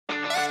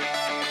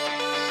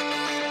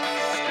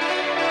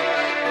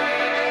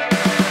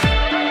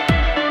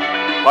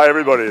Hi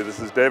everybody,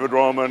 this is David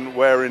Roman.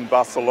 We're in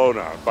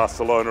Barcelona.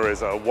 Barcelona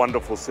is a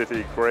wonderful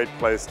city, great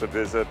place to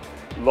visit,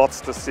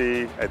 lots to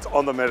see. It's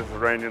on the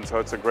Mediterranean, so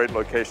it's a great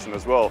location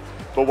as well.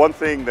 But one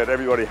thing that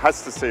everybody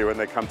has to see when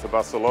they come to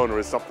Barcelona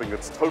is something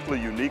that's totally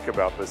unique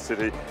about this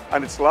city,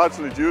 and it's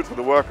largely due to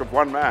the work of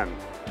one man,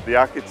 the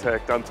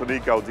architect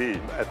Antoni Gaudí.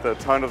 At the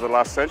turn of the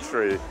last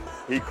century,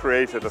 he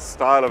created a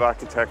style of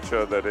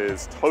architecture that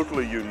is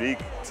totally unique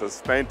to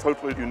Spain,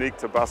 totally unique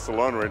to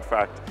Barcelona. In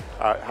fact,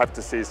 have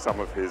to see some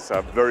of his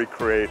very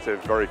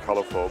creative, very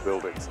colorful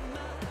buildings.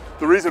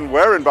 The reason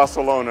we're in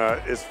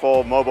Barcelona is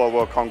for Mobile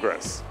World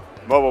Congress.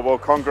 Mobile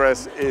World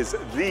Congress is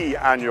the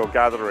annual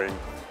gathering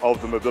of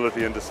the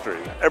mobility industry.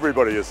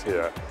 Everybody is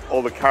here.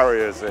 All the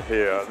carriers are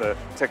here, the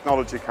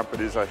technology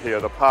companies are here,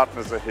 the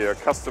partners are here,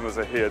 customers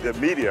are here, the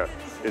media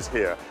is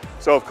here.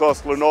 So of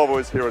course Lenovo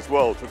is here as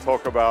well to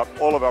talk about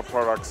all of our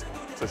products,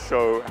 to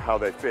show how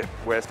they fit.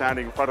 We're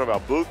standing in front of our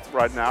booth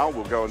right now.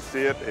 We'll go and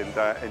see it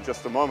in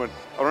just a moment.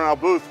 Around our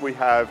booth we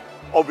have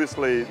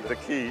obviously the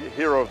key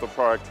hero of the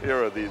product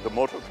here are the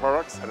motor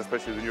products, and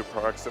especially the new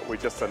products that we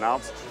just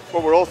announced.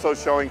 But we're also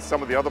showing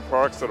some of the other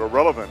products that are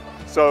relevant.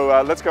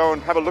 So let's go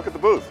and have a look at the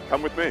booth.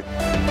 Come with me.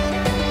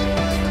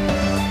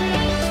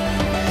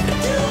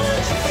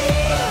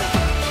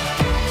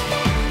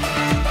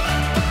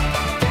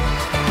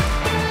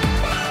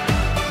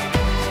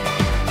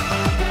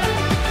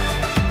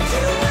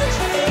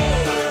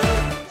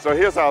 So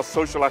here's our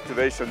social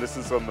activation. This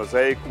is a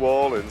mosaic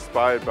wall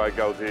inspired by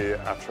Gaudí,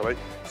 actually.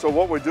 So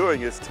what we're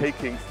doing is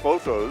taking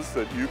photos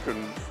that you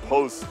can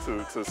post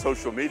to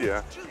social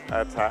media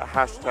at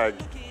hashtag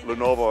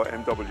Lenovo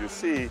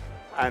MWC,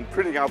 and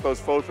printing out those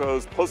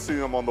photos, posting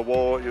them on the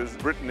wall. Is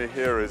written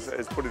here is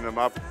putting them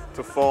up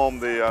to form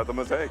the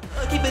mosaic.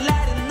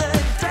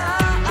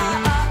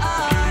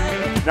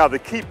 Now the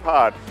key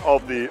part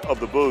of the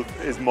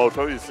booth is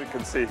Moto, as you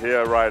can see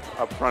here right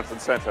up front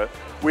and center.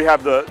 We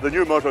have the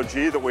new Moto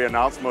G that we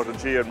announced, Moto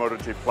G and Moto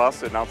G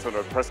Plus, announced at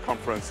a press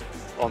conference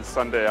on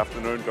Sunday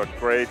afternoon, got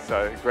great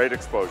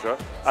exposure.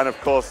 And of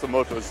course the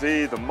Moto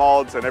Z, the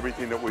mods and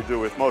everything that we do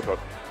with Moto.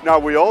 Now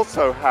we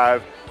also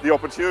have the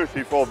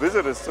opportunity for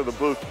visitors to the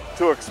booth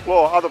to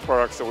explore other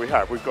products that we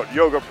have. We've got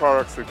yoga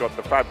products, we've got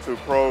the Fab 2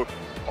 Pro,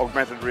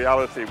 augmented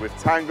reality with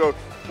Tango.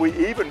 We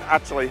even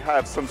actually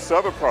have some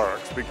server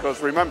products,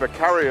 because remember,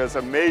 carriers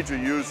are major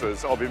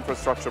users of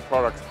infrastructure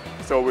products,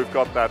 so we've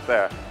got that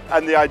there.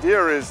 And the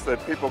idea is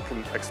that people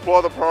can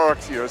explore the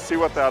products, see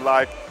what they're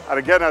like, and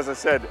again, as I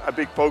said, a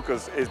big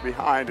focus is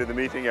behind in the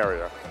meeting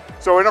area.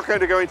 So we're not going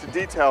to go into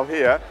detail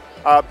here,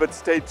 but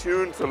stay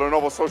tuned to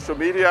Lenovo social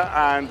media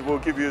and we'll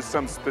give you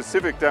some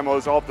specific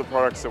demos of the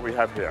products that we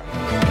have here.